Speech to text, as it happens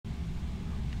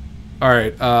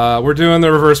Alright, we're doing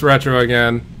the reverse retro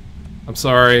again. I'm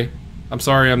sorry. I'm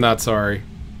sorry, I'm not sorry.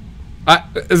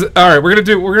 Alright, we're gonna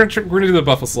do the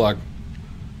Buffalo Slug.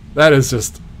 That is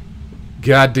just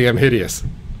goddamn hideous.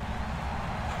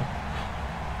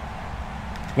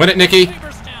 Win it, Nikki.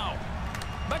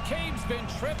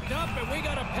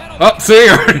 Oh, see,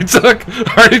 already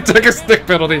took a stick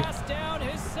penalty.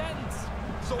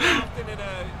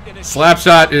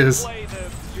 Slapshot is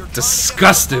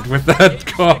disgusted with that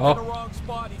call.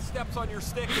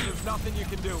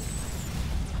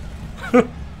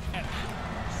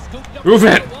 Move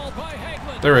it!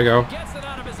 There we go.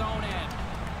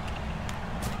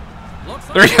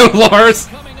 There you go, Lars!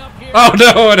 Oh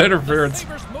no, an interference.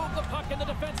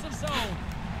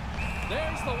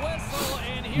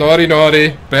 Naughty,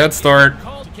 naughty. Bad start.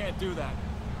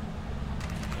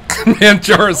 Man,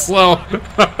 Jar is slow.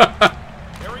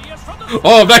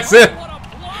 Oh, that's it.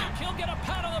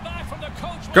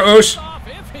 Coach.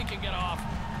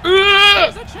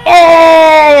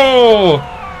 Oh!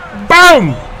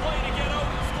 Boom!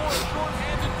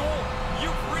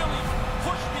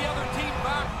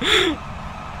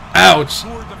 Ouch.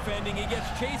 He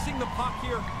gets chasing the puck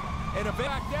here and a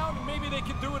back down, and maybe they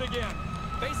can do it again.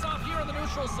 Face off here in the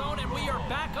neutral zone, and we are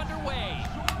back underway.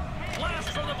 Blast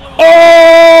from the blue.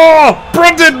 Oh!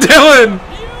 Brendan Dillon!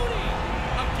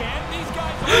 Again, these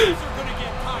guys are going to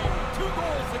get tired. 2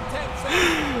 goals in 10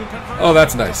 seconds. Oh,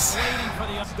 that's nice.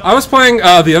 I was playing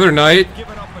the other night,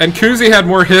 and Kuzi had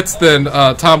more hits than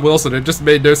Tom Wilson. It just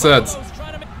made no sense.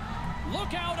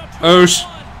 Osh.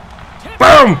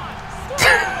 Boom!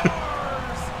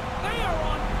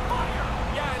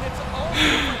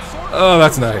 Oh,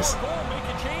 that's nice.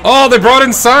 Oh, they brought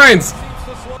in signs.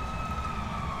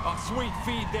 A sweet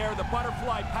feed there. The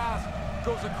butterfly pass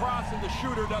goes across, and the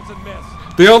shooter doesn't miss.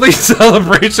 The only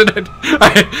celebration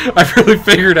I really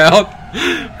figured out,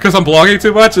 because I'm blogging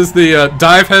too much, is the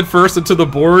dive head first into the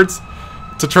boards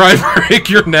to try and break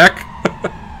your neck.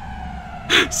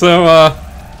 So,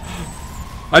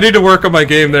 I need to work on my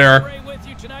game there.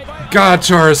 God,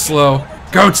 Char is slow.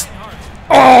 Goats.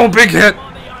 Oh, big hit.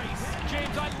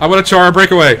 I want a Char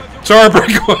breakaway. Char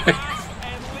breakaway.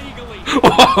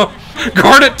 Oh,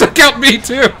 Garnet took out me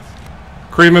too.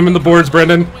 Cream him in the boards,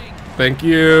 Brendan. Thank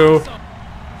you.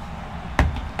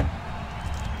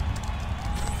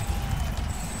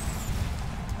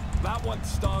 That one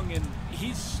stung, and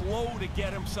he's slow to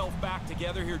get himself back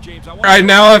together here, James. I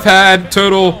now have had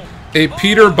total a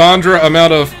Peter Bondra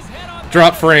amount of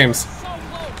drop frames.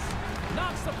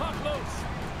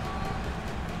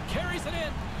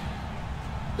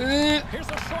 Here's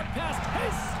a short pass.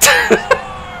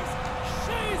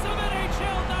 Shades of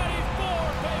NHL 94,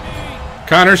 baby.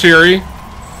 Connor Sheary,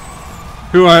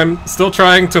 who I'm still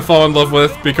trying to fall in love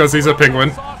with because he's a Penguin.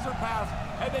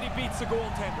 And then he beats the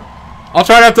goaltender. I'll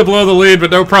try not to blow the lead, but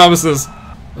no promises.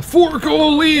 A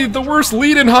 4-goal lead, the worst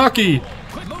lead in hockey.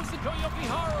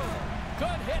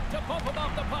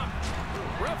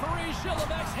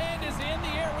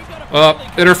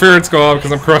 Interference call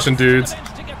because I'm crushing dudes.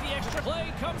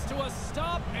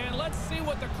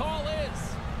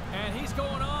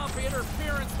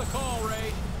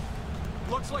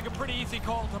 Like a pretty easy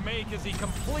call to make as he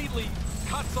completely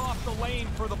cuts off the lane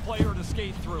for the player to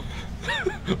skate through.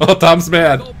 Oh, Tom's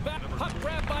mad.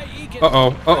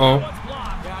 Uh-oh, uh-oh.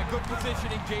 Yeah, good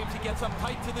positioning, James. He gets up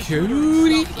tight to the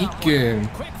Cody Eakin.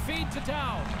 Quick feed to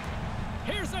town.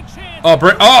 Here's a chance. Oh, oh!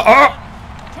 A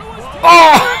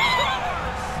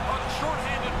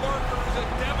short-handed marker is a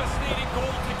devastating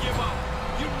goal to give up.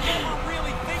 You never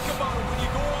really think about it when you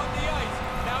go on the ice.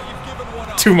 Now you've given one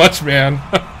up. Too much, man.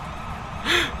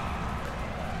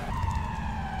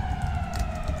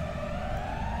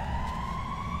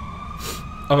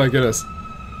 Oh my goodness.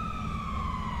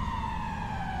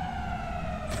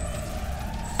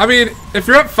 I mean, if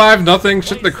you're up 5-0,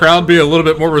 shouldn't the crowd be a little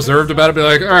bit more reserved about it? Be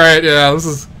like, alright, yeah, this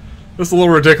is a little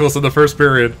ridiculous in the first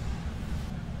period.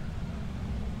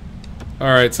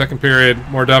 Alright, second period,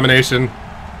 more domination.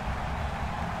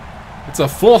 It's a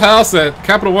full house at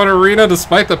Capital One Arena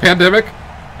despite the pandemic.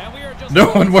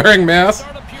 No one wearing masks.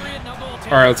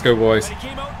 Alright, let's go, boys.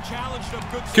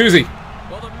 Kuzi.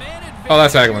 Oh,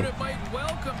 that's Hagelin.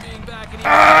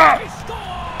 Ah!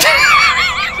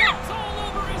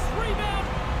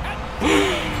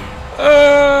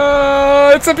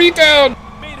 It's a beatdown.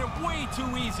 Made it way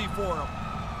too easy for him.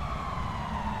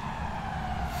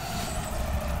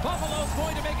 Buffalo's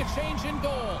going to make a change in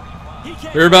goal.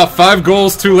 We're about 5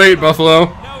 goals too late, Buffalo.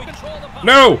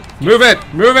 No! Move it!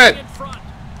 Move it!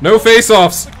 No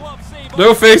face-offs.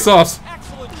 No face-offs.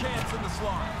 Excellent chance in the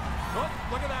slot. Oh,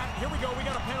 look at that. Here we go. We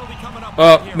got a penalty coming up.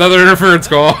 Another interference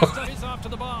call.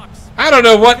 I don't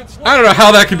know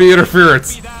how that could be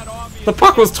interference. The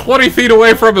puck was 20 feet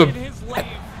away from him.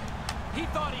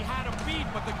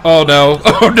 Oh no,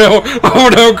 oh no, oh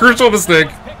no, crucial mistake.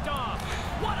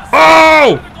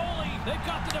 Oh!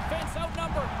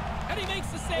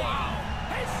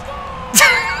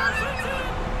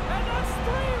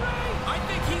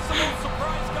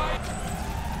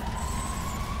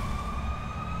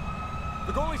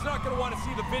 The goalie's not going to want to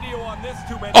see the video on this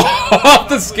too many. Off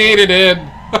the skated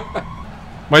in.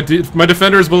 My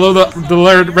defender is below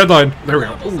the red line. There we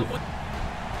go. Ooh.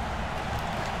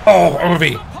 Oh,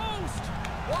 Ovi.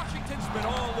 Washington's been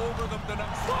all over them tonight.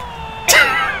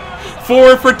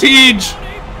 4 for Tej.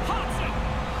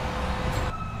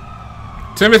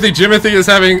 Jimothy is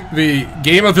having the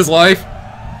game of his life.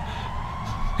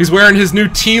 He's wearing his new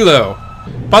Tilo.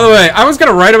 By the way, I was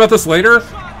gonna write about this later.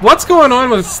 What's going on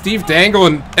with Steve Dangle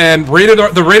and the Rated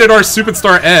R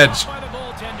Superstar Edge?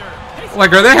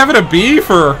 Like, are they having a beef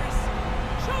or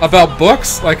about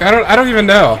books? Like, I don't even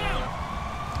know.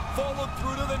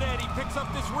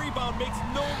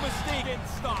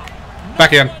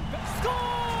 Back in.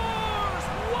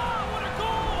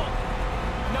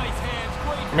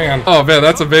 Man, oh man,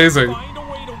 that's amazing.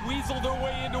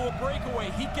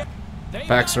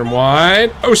 Backstrom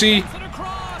wide. Oshie.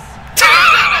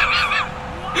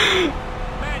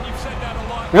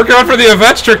 We're going for the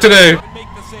avenge trick today.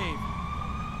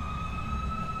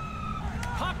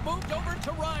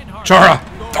 Chara.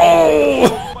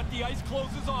 Oh.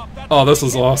 Oh, this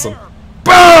is awesome.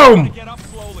 Boom.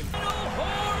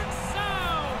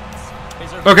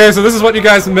 Okay, so this is what you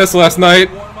guys missed last night.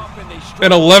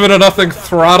 An 11-0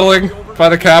 throttling by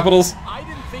the Capitals.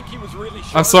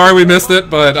 I'm sorry we missed it,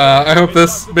 but I hope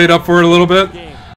this made up for it a little bit.